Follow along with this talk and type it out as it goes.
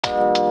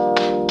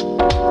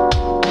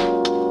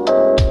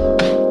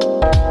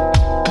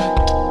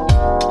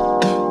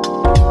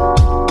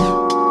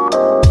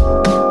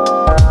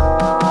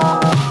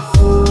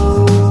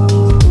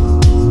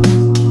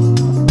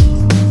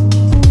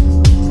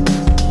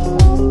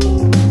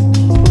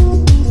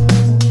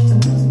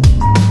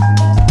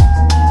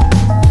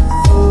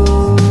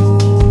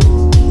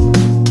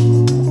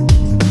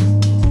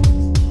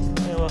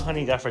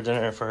For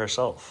dinner for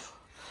herself.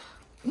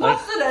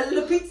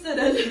 Mozzarella, pizza.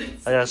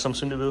 I got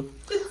something to do.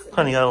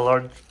 Honey got a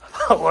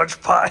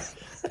large pie.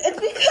 It's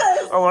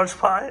because A large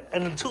pie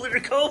and a 2-liter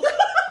Coke.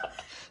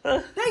 they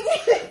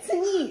gave it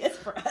to me. It's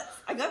for us.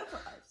 I got it for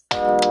us.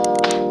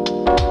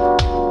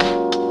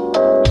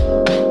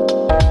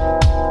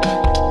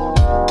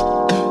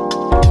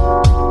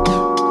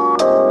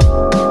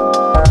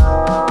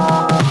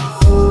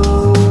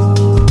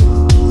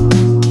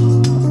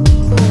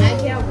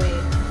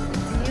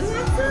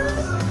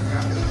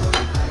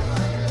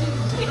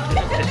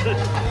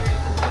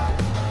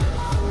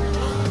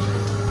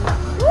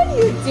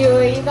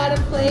 Doing? You got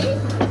a plate?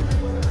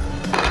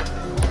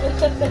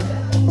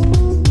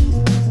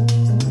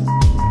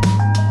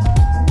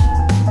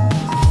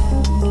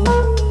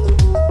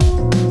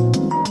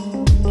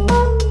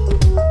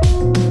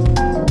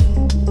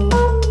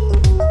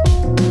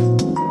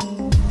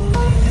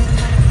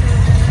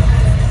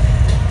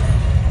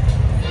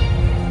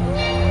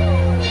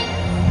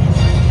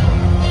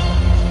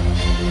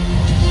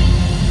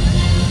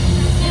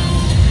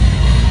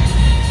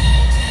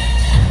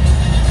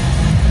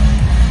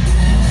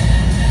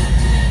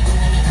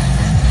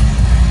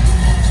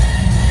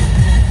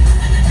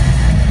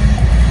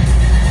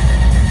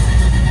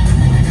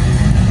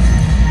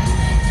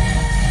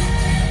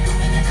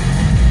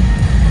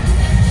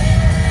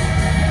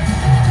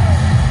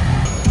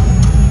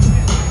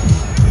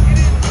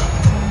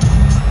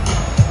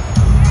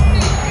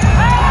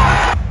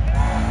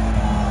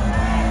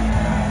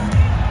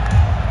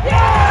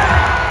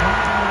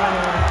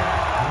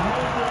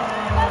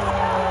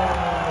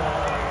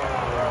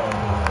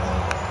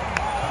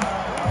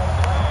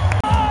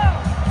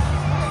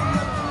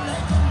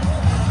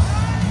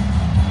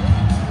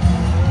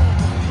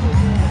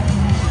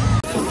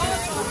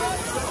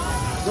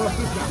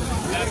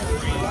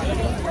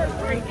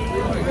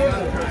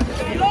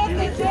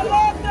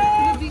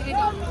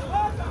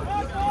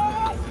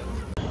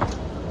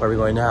 Where are we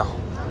going now?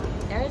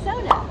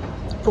 Arizona.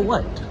 For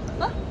what?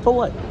 What? For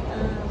what?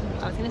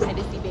 I was gonna say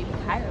to see Baby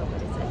Cairo,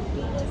 but it's like,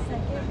 wait a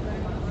second.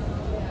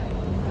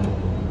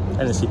 I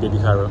didn't see Baby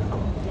Cairo.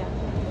 Yeah.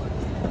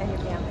 And your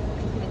family.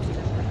 You didn't see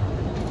them.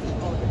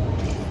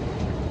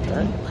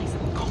 Alright.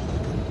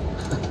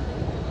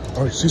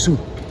 Alright, see you soon.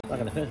 I'm not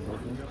gonna finish both.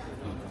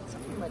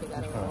 Somebody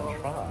got a I'm gonna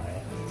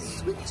try.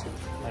 sweet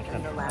tooth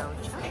in the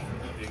lounge. Here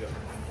you go.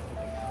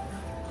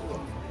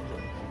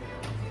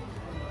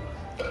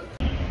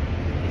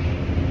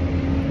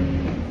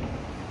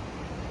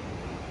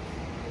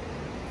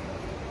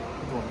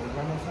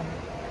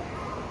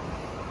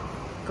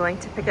 Going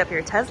to pick up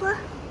your Tesla?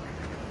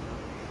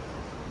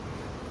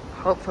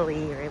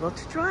 Hopefully you're able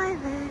to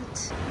drive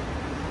it.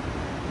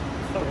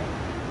 Okay.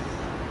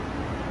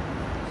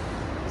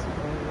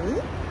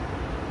 Sweet.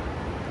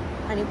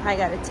 Honey Pie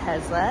got a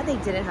Tesla. They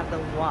didn't have the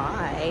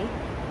Y,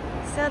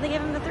 so they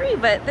gave him the 3,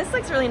 but this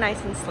looks really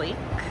nice and sleek.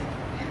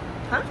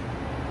 Huh?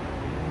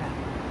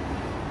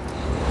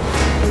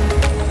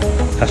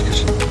 That's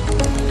good.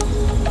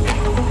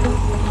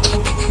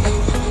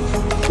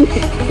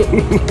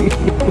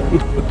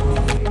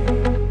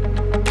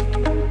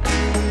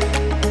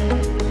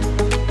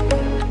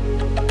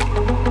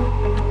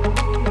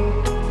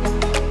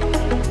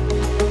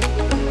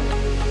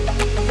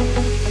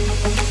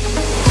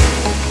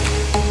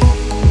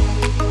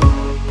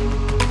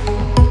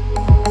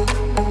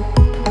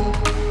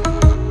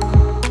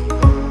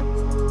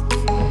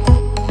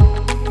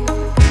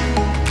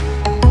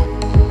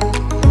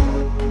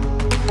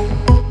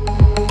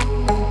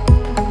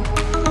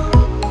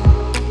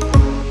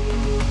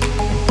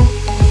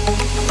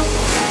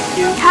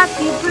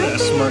 Happy birthday,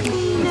 Smart.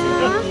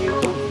 Nina.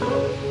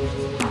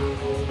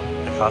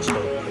 At Costco.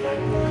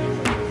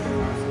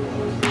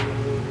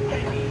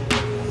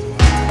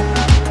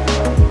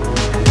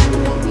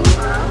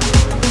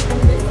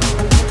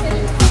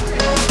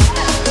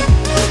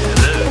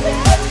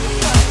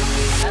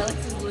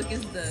 Alex's look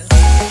is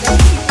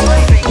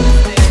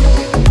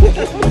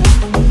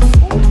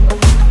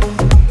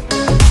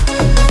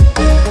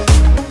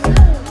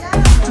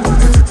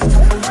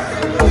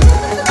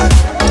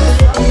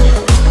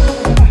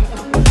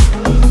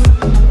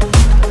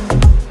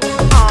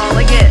oh,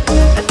 look at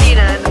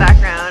Athena in the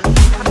background.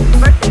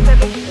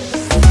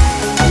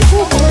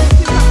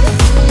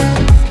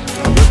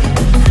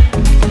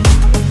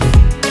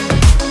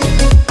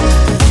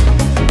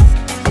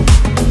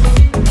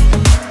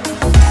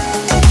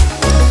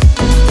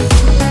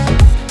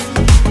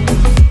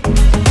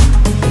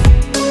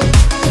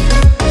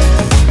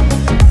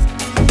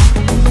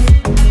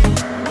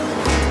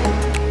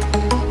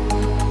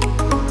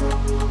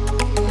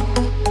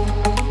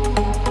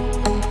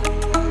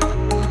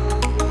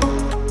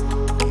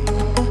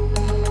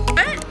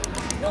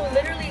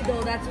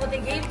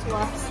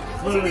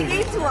 See, they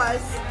gave to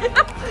us.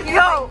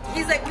 Yo,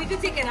 He's like, we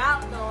could take it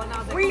out though. And I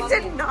was like, we fuck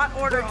did it. not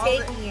order We're all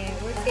the... taking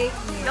it. We're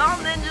taking it. Y'all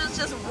ninjas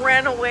just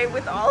ran away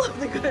with all of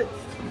the goods.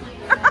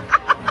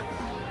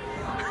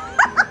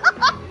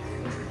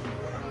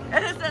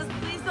 And it says,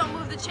 please don't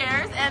move the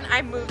chairs. And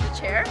I moved the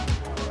chair.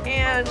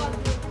 And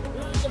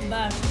This is the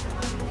best.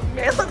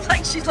 it looks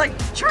like she's like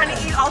trying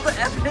to eat all the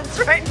evidence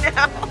right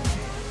now.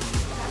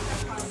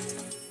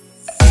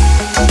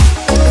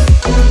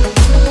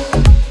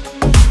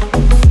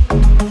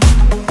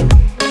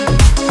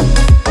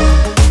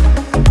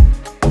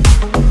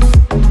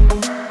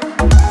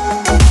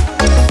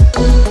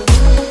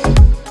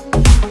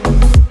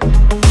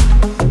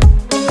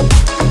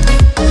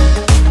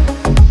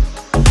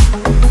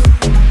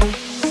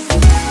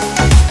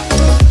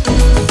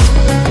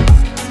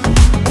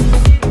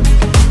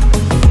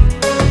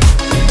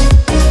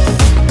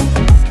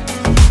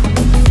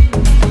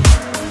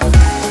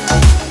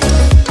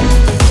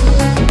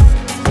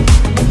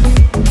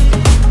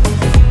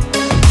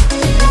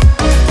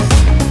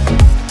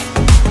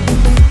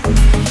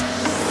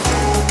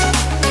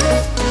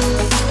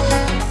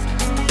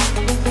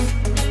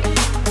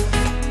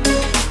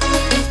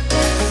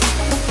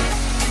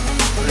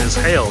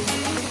 Hail.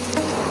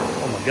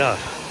 Oh my god.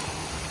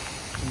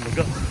 Oh my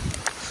god.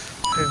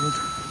 Hail.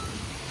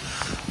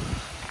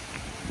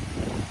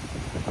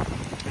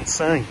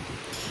 Insane.